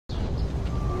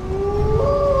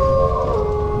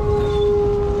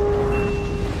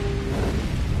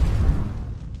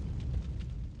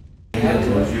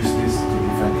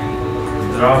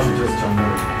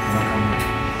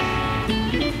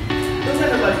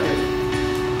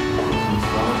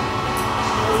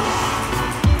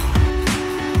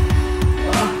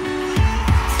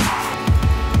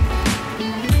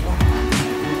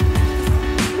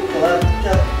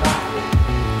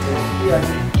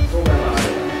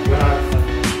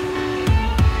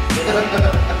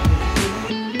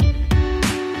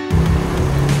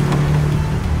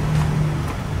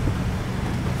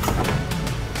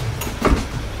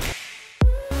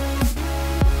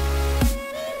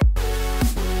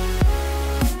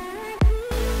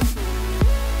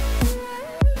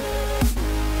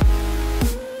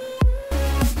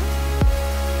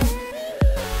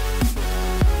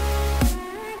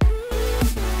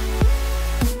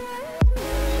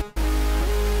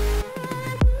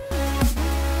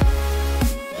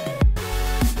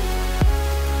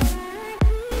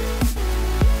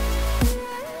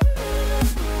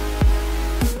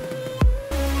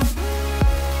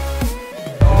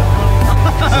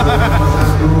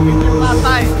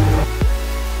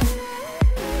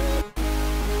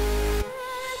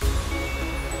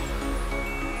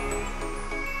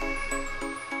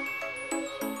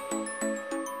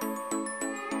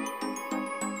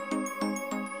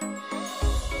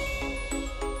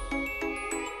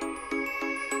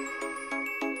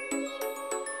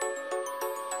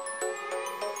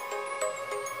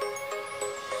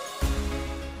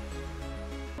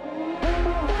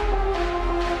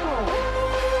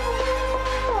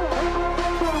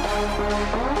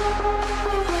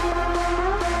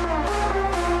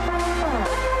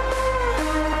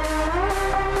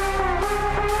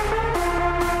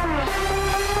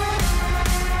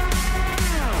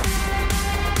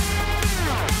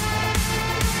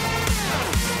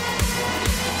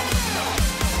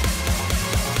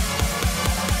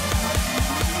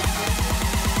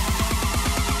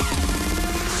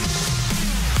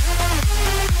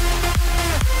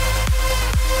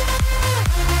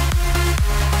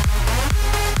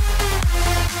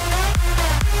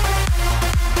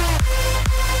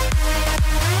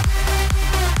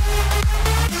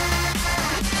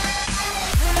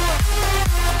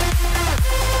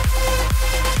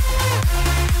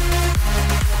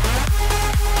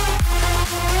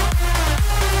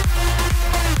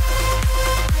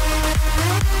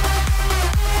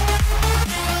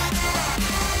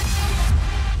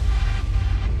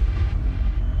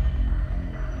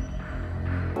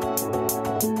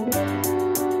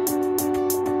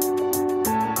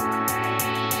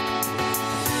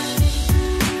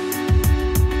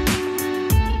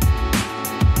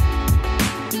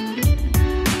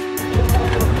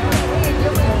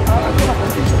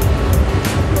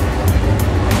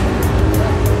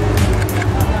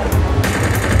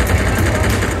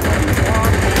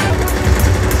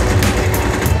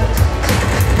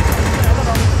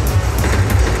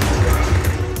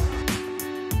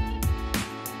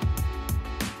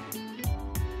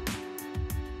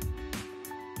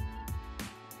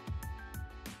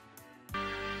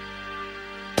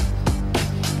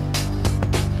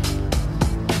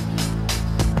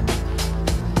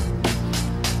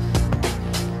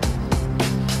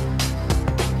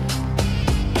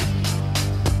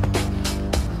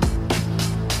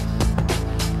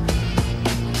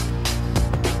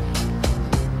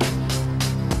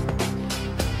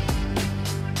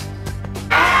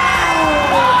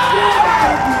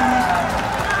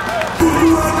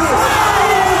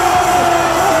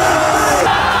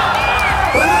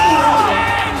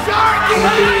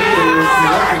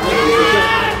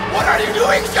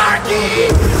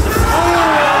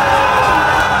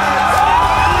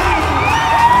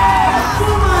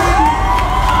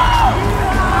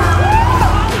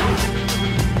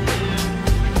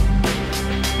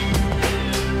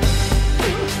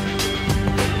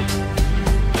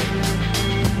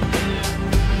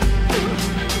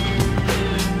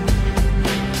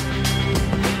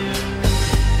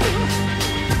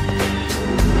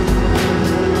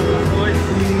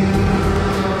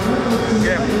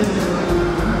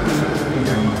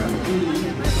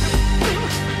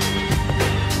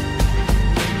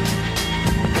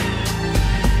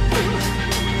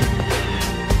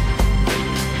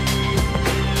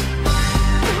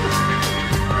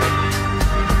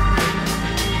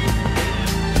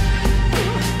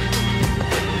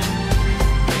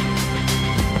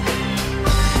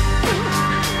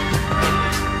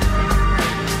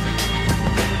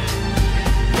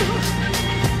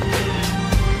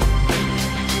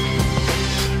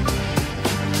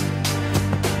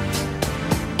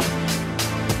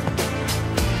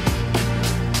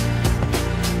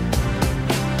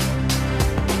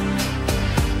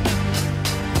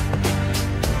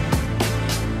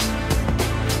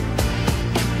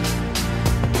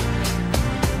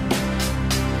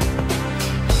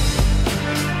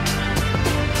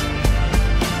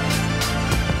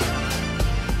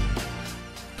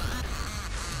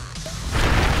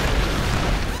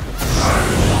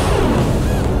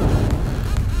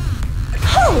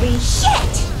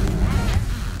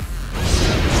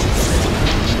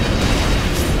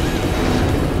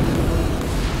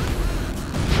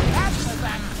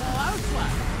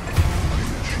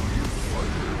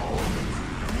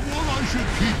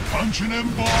punching him,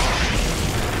 boy.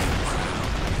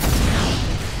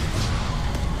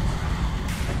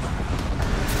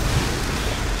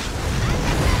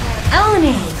 Own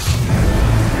it!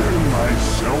 Hear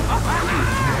myself.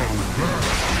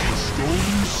 The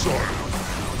stolen soil.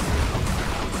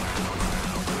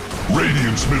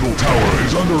 Radiant's middle tower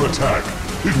is under attack.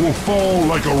 It will fall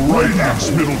like a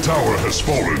Radiant's middle tower has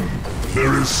fallen.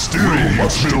 There is still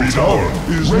much to be done.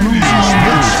 Radiant's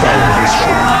middle tower has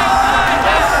fallen.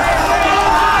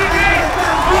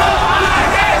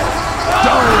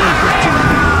 Dire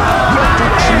victory! Let the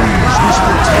trees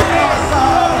whisper terror!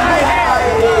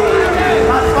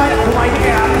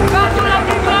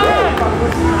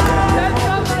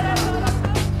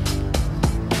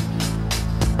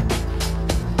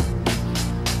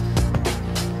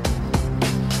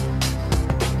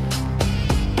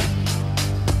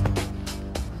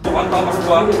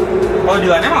 Kalau di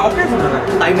lainnya mah oke sebenarnya.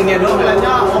 Timingnya doang.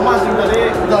 Lainnya omas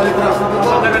dari terus.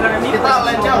 Kita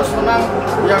lainnya harus menang.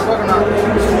 Ya gua kena.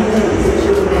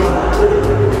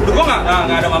 Lu gua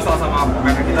nggak ada masalah sama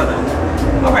mereka kita tadi.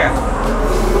 Apa ya?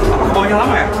 Apa kebawahnya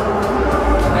lama ya?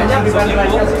 Kayaknya bisa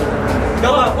dilanjut sih.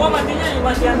 Gua matinya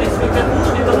masih unexpected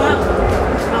dulu di tengah.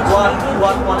 Buat.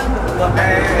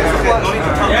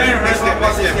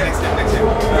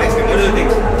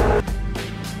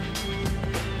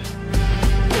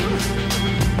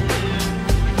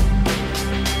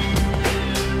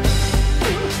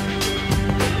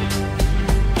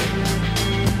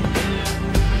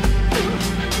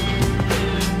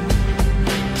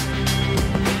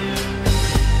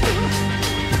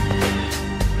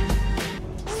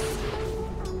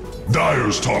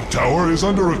 Dire's top tower is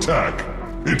under attack.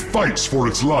 It fights for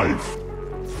its life.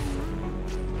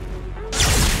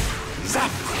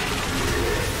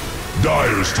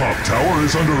 Dire's top tower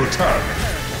is under attack.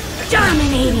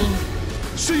 Dominating!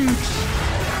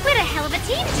 What a hell of a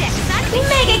team, Jackson!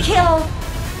 Mega kill!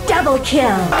 Double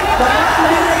kill!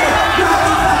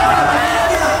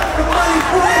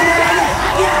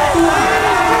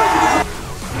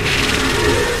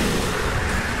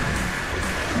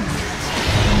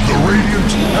 The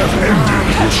Radiant have ended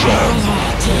the shot.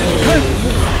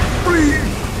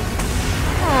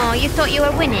 Oh, you thought you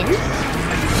were winning?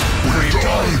 We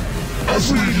die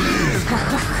as we live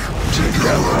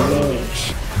together.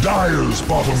 Dire's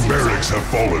bottom barracks have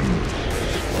fallen.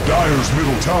 Dire's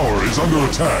middle tower is under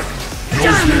attack. No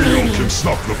gale can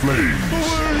snuff the flames.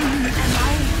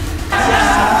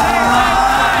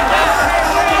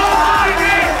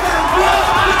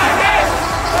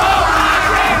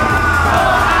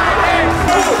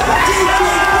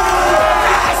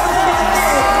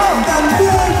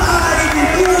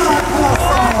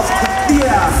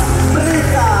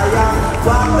 Mereka yang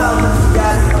bakal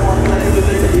menjadi perwakilan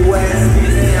Indonesia di WESG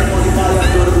yang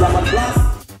Qualifier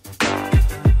 2018.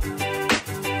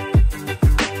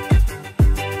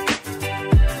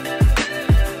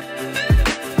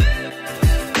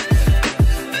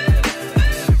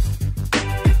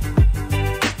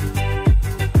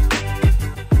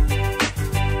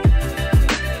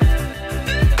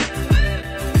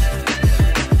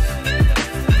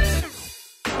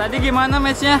 Tadi gimana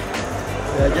matchnya?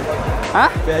 B aja.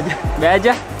 Hah? B aja. B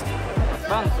aja.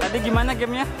 Bang, tadi gimana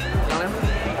gamenya?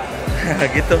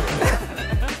 Gitu.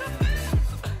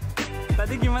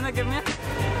 Tadi gimana gamenya?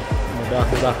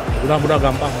 Udah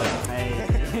gampang lah.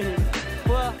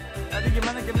 Wah, tadi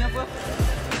gimana gamenya, Pul?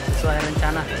 Sesuai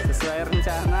rencana. Sesuai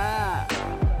rencana.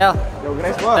 El, Yo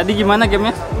guys, gua. tadi gimana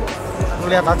gamenya?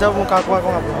 Lihat aja muka aku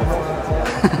nggak perlu.